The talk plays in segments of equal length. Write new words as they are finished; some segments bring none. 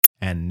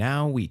And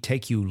now we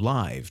take you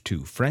live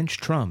to French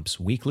Trump's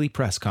weekly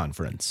press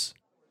conference.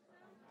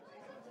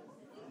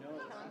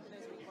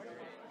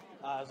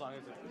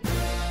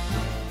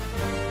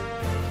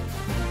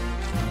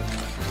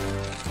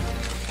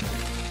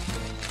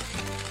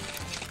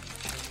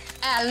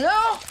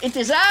 Hello, it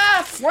is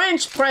our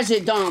French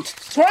President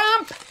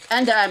Trump,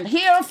 and I'm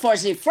here for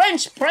the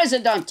French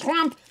President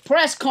Trump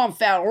press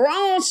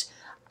conference.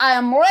 I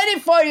am ready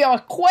for your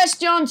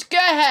questions. Go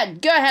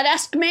ahead,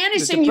 ask me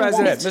anything you want.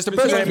 Mr.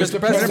 President,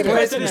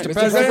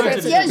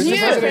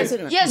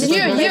 Yes,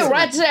 you,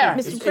 right there.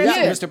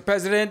 Mr.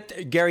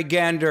 President, Gary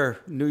Gander,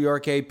 New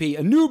York AP.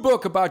 A new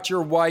book about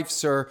your wife,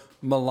 sir,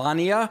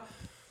 Melania,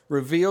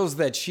 reveals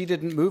that she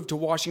didn't move to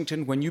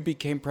Washington when you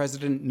became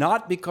president,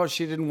 not because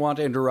she didn't want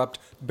to interrupt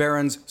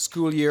Barron's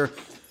school year,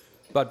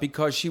 but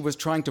because she was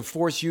trying to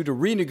force you to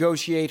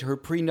renegotiate her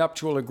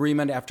prenuptial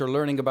agreement after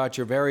learning about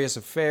your various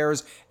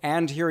affairs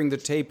and hearing the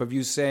tape of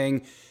you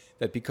saying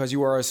that because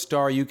you are a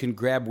star, you can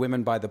grab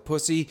women by the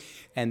pussy,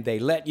 and they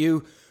let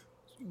you.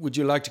 Would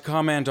you like to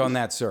comment on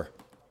that, sir?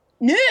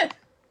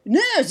 No,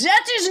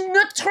 that is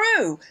not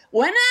true.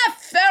 When I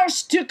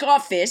first took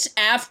office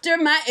after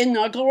my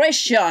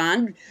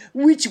inauguration,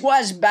 which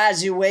was, by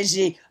the way,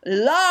 the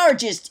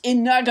largest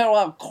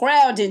inaugural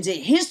crowd in the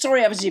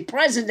history of the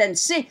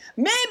presidency,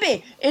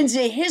 maybe in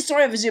the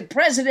history of the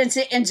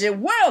presidency in the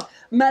world,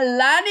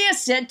 Melania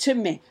said to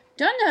me,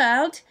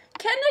 "Donald,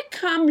 can I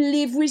come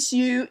live with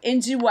you in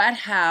the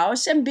White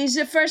House and be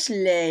the First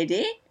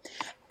Lady?"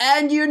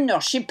 And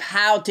she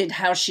pouted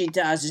how she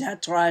does.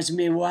 That drives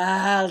me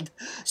wild.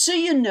 So,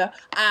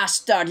 I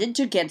started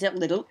to get a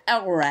little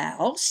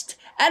aroused.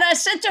 And I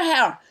said to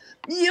her,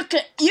 you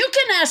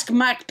can ask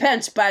Mike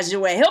Pence, by the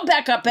way. He'll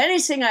back up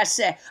anything I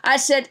say. I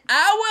said,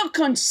 I will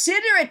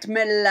consider it,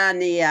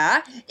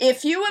 Melania,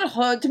 if you will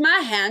hold my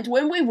hand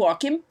when we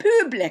walk in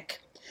public.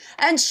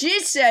 And she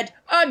said,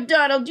 "Oh,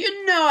 Donald,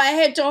 I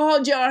hate to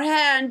hold your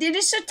hand. It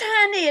is so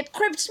tiny, it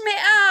creeps me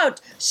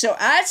out." So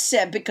I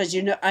said, because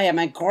I am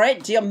a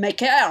great deal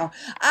maker,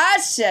 I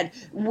said,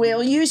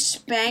 "Will you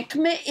spank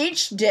me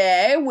each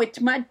day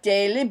with my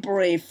daily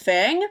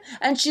briefing?"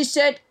 And she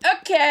said,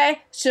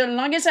 "Okay, so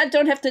long as I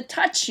don't have to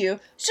touch you."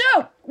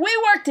 So we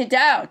worked it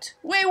out.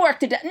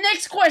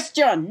 Next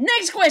question.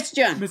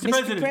 Mr.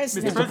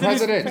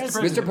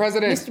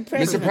 President.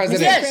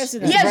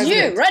 Yes,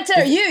 you, right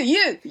there,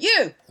 you.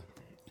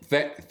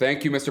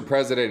 Thank you, Mr.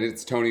 President.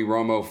 It's Tony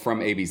Romo from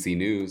ABC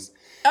News.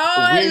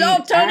 Oh, hello,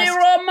 Tony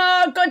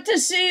Romo. Good to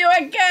see you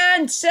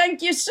again.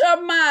 Thank you so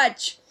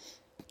much.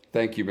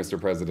 Thank you, Mr.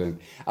 President.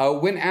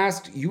 When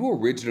asked, you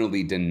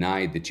originally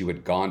denied that you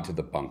had gone to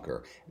the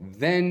bunker.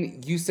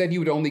 Then you said you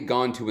had only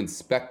gone to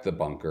inspect the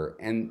bunker.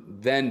 And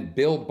then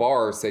Bill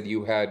Barr said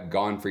you had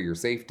gone for your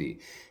safety.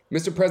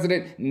 Mr.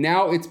 President,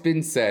 now it's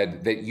been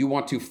said that you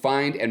want to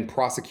find and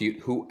prosecute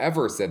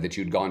whoever said that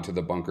you'd gone to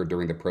the bunker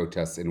during the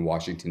protests in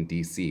Washington,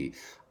 D.C.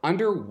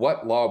 Under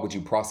what law would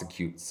you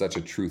prosecute such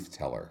a truth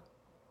teller?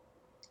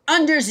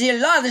 Under the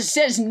law that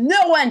says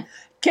no one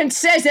can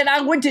say that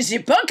I went to the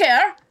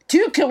bunker.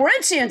 2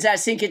 Corinthians, I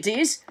think it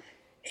is.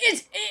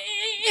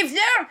 If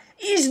there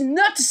is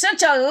not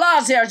such a law,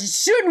 there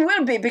soon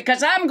will be,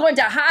 because I'm going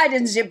to hide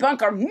in the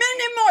bunker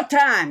many more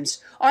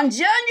times. On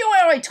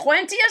January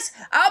 20th,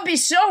 I'll be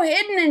so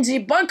hidden in the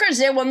bunker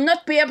they will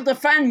not be able to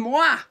find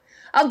moi.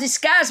 I'll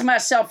disguise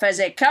myself as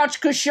a couch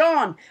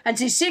cushion, and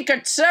the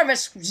Secret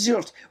Service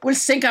will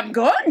think I'm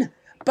gone.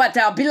 But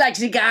I'll be like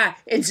the guy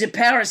in the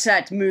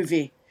Parasite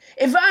movie.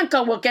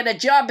 Ivanka will get a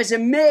job as a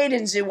maid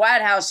in the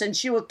White House, and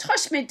she will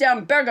toss me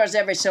down burgers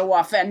every so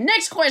often.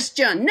 Next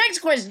question.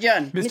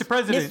 Mr.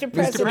 President.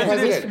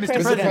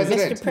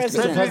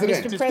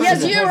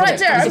 Yes, you right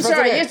there. I'm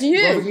sorry. Yes,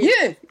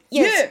 you.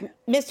 Yes,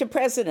 Mr.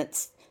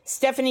 President.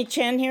 Stephanie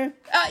Chen here.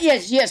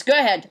 Yes, go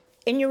ahead.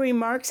 In your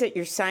remarks at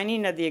your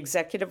signing of the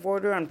executive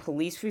order on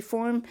police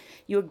reform,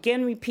 you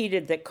again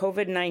repeated that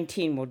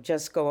COVID-19 will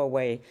just go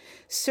away.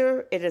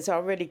 Sir, it has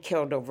already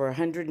killed over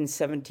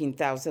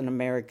 117,000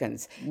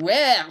 Americans.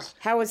 Well,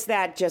 how is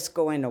that just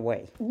going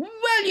away?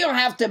 Well, you'll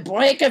have to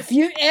break a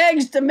few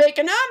eggs to make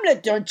an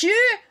omelet, don't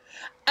you?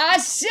 I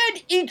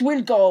said it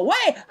will go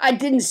away. I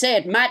didn't say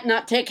it might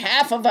not take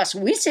half of us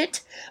with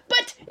it,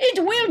 but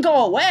it will go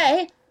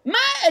away.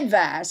 My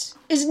advice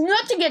is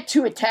not to get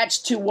too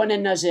attached to one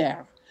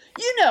another.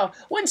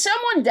 When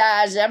someone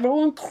dies,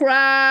 everyone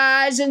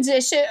cries and they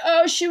say,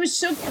 "Oh, she was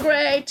so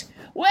great."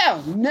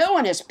 Well, no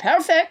one is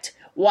perfect.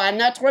 Why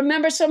not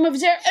remember some of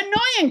their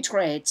annoying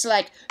traits?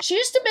 Like, she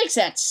used to make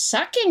that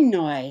sucking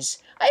noise.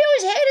 I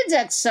always hated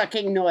that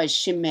sucking noise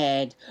she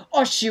made.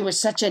 Or she was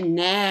such a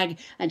nag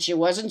and she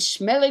wasn't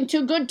smelling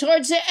too good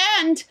towards the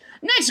end.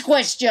 Next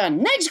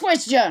question.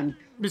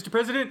 Mr.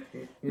 President?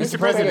 Mr.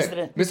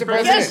 President.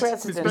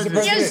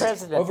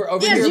 Over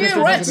yes, here, you, Mr.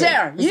 right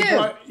President.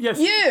 there. Yes.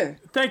 You.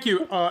 Thank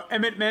you.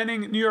 Emmett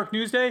Manning, New York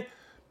Newsday.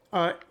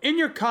 In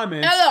your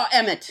comments... Hello,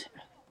 Emmett.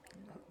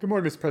 Good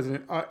morning, Mr.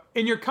 President.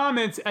 In your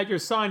comments at your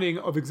signing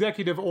of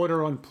executive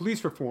order on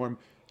police reform,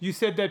 you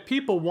said that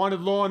people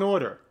wanted law and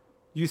order.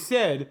 You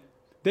said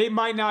They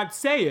might not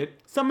say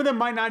it. Some of them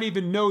might not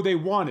even know they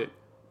want it,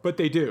 but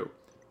they do.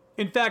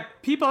 In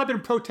fact, people have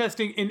been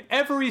protesting in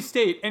every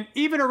state and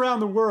even around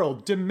the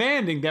world,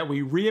 demanding that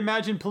we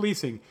reimagine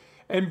policing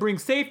and bring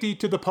safety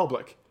to the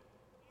public.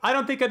 I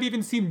don't think I've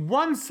even seen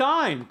one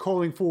sign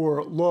calling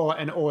for law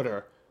and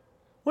order.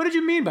 What did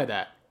you mean by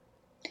that?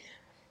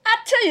 I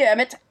tell you,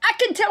 Emmett, I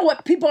can tell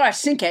what people are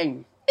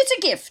thinking. It's a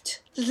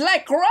gift.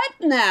 Like right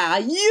now,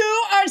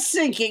 you are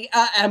thinking,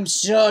 I am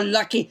so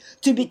lucky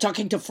to be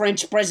talking to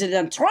French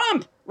President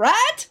Trump,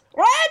 right?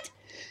 Right?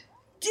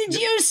 Did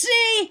you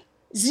see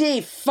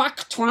the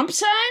fuck Trump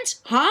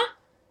signs? Huh?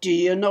 Do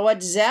you know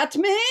what that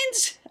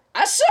means?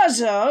 I saw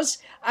those.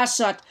 I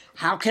thought,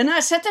 how can I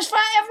satisfy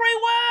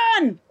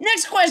everyone?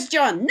 Next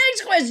question.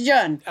 Next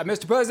question.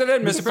 Mr.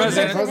 President, Mr.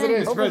 President.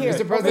 Over here.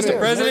 Mr. President. Mr.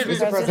 President.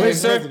 Mr. President.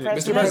 Please, sir.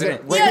 Mr.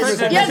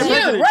 President. Yes,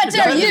 you, right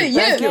there,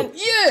 Thank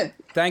you.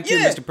 Thank you,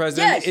 You. Mr.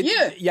 President. Yes,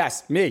 you.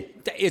 Yes, me.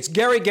 It's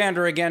Gary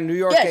Gander again, New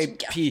York Yes,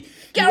 AP.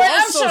 Gary,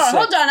 I'm sorry.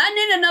 Hold on. I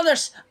need another.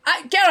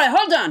 Gary,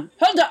 hold on.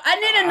 I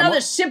need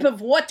another sip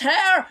of water,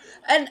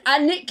 and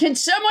Can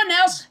someone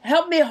else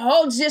help me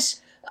hold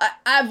this? I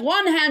have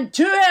one hand,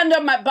 two hands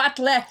on my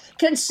bottle.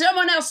 Can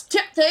someone else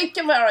tip? Thank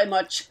you very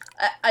much.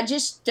 I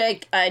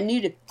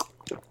needed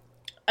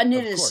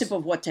a sip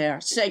of water.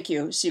 Thank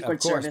you, Secret Of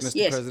course, Service. Mr.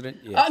 Yes. President,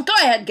 yes. Go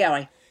ahead,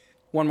 Gary.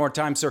 One more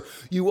time, sir.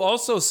 You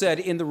also said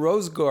in the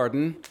Rose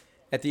Garden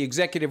at the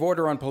executive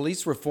order on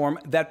police reform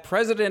that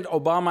President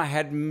Obama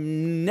had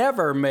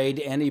never made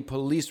any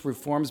police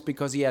reforms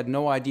because he had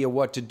no idea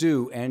what to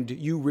do. And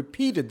you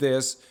repeated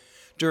this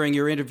during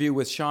your interview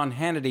with Sean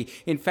Hannity.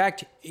 In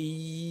fact,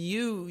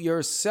 you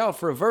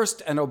yourself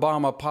reversed an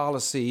Obama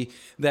policy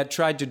that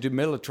tried to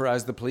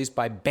demilitarize the police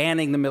by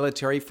banning the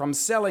military from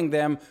selling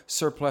them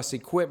surplus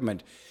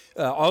equipment.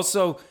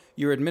 Also,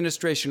 your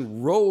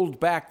administration rolled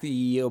back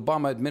the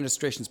Obama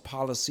administration's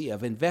policy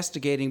of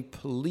investigating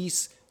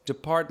police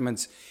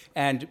departments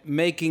and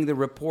making the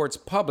reports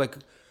public,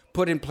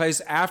 put in place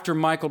after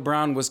Michael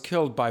Brown was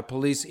killed by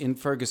police in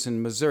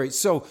Ferguson, Missouri.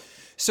 So,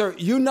 sir,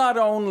 you not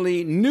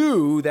only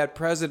knew that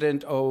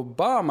President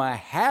Obama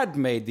had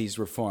made these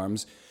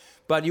reforms,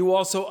 but you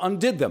also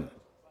undid them.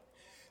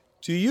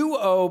 Do you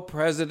owe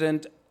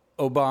President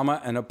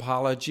Obama an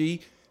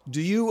apology?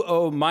 Do you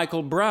owe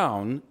Michael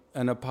Brown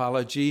an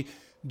apology?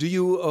 Do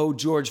you owe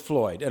George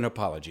Floyd an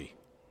apology?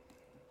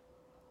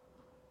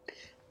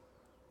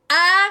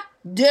 I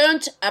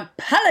don't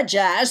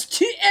apologize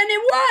to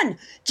anyone,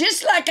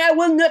 just like I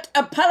will not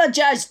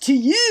apologize to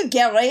you,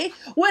 Gary,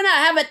 when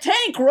I have a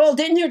tank rolled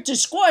in here to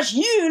squash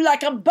you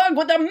like a bug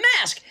with a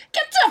mask.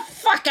 Get the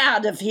fuck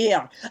out of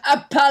here.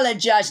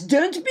 Apologize.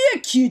 Don't be a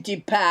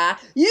cutie pie.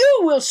 You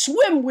will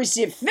swim with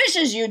the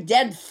fishes, you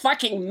dead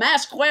fucking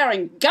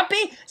mask-wearing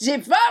guppy. The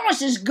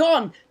virus is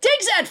gone.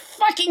 Take that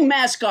fucking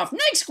mask off.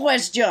 Next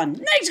question.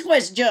 Next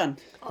question.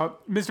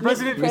 Mr.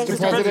 President. Mr.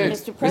 President.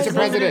 Mr.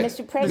 President.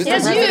 Mr. Mr. President.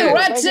 Yes, President. you,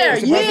 right there.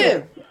 Mr.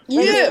 President.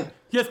 You.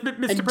 Yes, Mr. And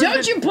President.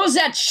 don't you pull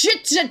that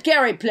shit that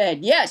Gary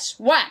played. Yes,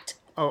 what?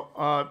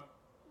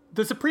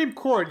 The Supreme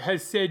Court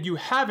has said you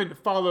haven't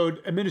followed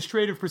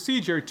administrative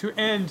procedure to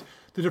end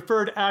the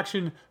deferred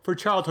action for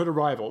childhood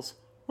arrivals.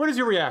 What is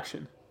your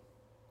reaction?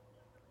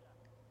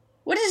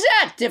 What is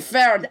that,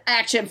 deferred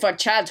action for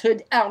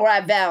childhood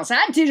arrivals?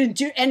 I didn't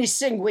do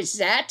anything with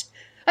that.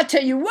 I'll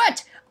tell you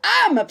what,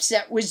 I'm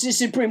upset with the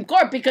Supreme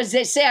Court because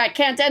they say I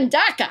can't end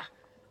DACA.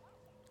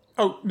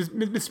 Oh,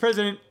 Mr.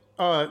 President,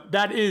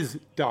 that is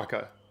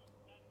DACA.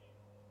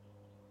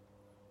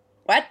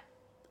 What?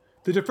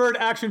 The deferred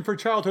action for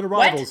childhood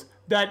arrivals.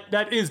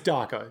 That is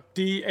DACA.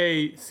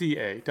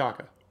 DACA.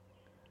 DACA.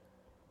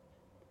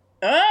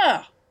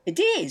 Oh, it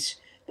is.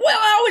 Well,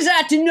 how was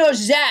I to know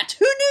that?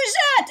 Who knew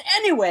that?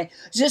 Anyway,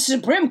 the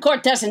Supreme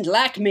Court doesn't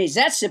like me.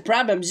 That's the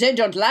problem. They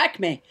don't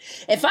like me.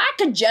 If I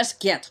could just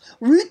get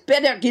Ruth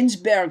Bader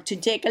Ginsburg to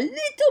take a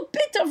little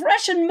bit of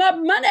Russian mob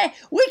money,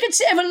 we could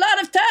save a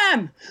lot of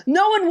time.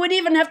 No one would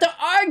even have to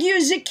argue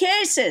the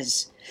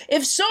cases.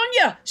 If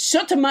Sonia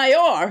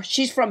Sotomayor,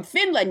 she's from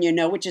Finland, you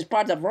know, which is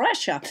part of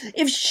Russia,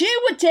 if she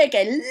would take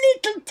a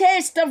little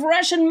taste of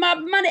Russian mob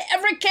money,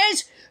 every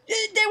case,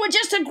 they would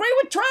just agree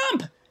with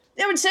Trump.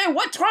 They would say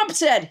what Trump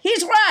said.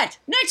 He's right.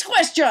 Next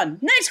question.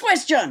 Next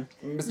question.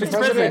 Mr.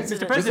 President.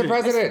 Mr. President. Mr.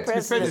 President.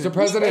 Mr.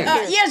 President.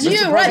 Yes, Mr.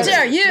 you, right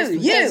there.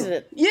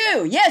 President.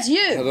 You. Yes,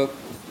 you. Hello.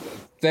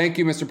 Thank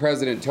you, Mr.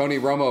 President. Tony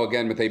Romo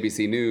again with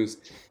ABC News.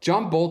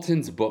 John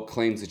Bolton's book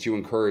claims that you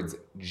encouraged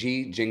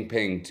Xi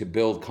Jinping to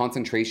build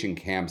concentration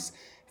camps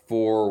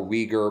for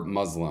Uyghur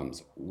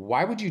Muslims.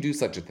 Why would you do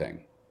such a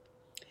thing?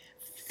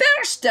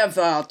 First of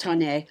all,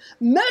 Tony,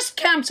 most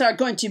camps are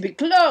going to be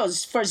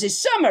closed for the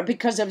summer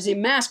because of the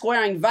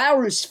mask-wearing,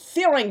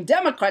 virus-fearing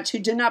Democrats who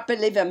do not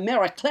believe in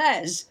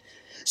miracles.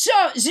 So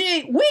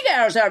the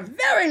Uyghurs are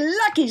very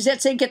lucky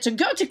that they get to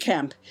go to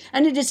camp,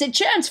 and it is a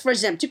chance for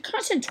them to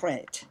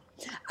concentrate.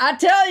 I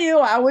tell you,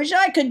 I wish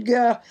I could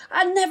go.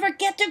 I never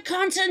get to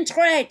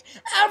concentrate.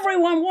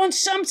 Everyone wants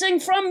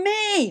something from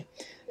me.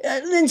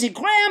 Lindsey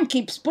Graham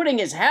keeps putting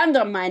his hand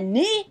on my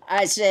knee.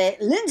 I say,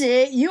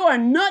 Lindsey, you are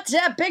not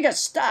that big a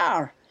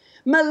star.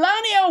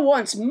 Melania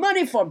wants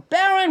money for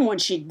Barron when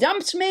she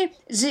dumps me.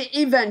 The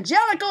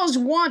evangelicals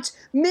want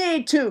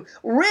me to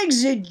rig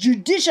the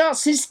judicial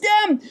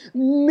system.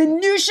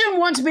 Mnuchin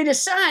wants me to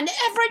sign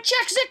every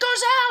check that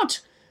goes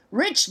out.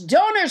 Rich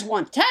donors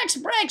want tax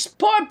breaks.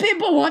 Poor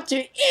people want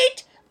to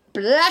eat.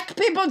 Black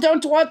people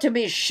don't want to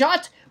be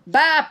shot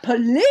by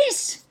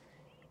police.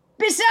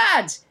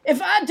 Besides,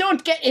 if I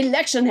don't get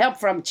election help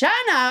from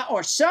China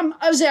or some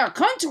other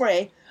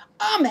country,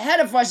 I'm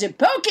headed for the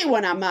pokey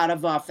when I'm out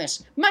of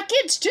office. My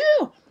kids,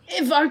 too.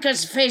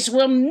 Ivanka's face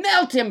will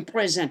melt in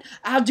prison.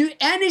 I'll do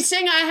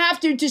anything I have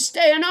to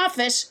stay in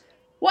office.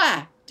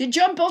 Why? Did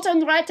John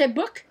Bolton write a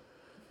book?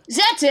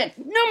 That's it.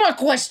 No more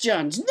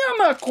questions. No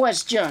more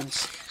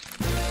questions.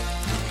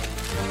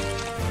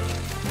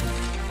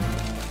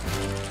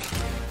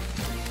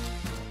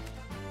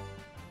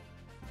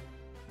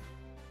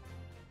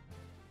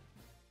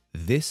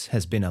 This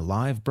has been a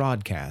live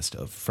broadcast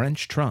of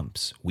French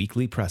Trump's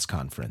weekly press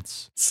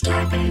conference.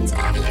 Star Bands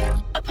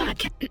Audio,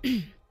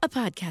 a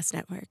podcast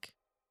network.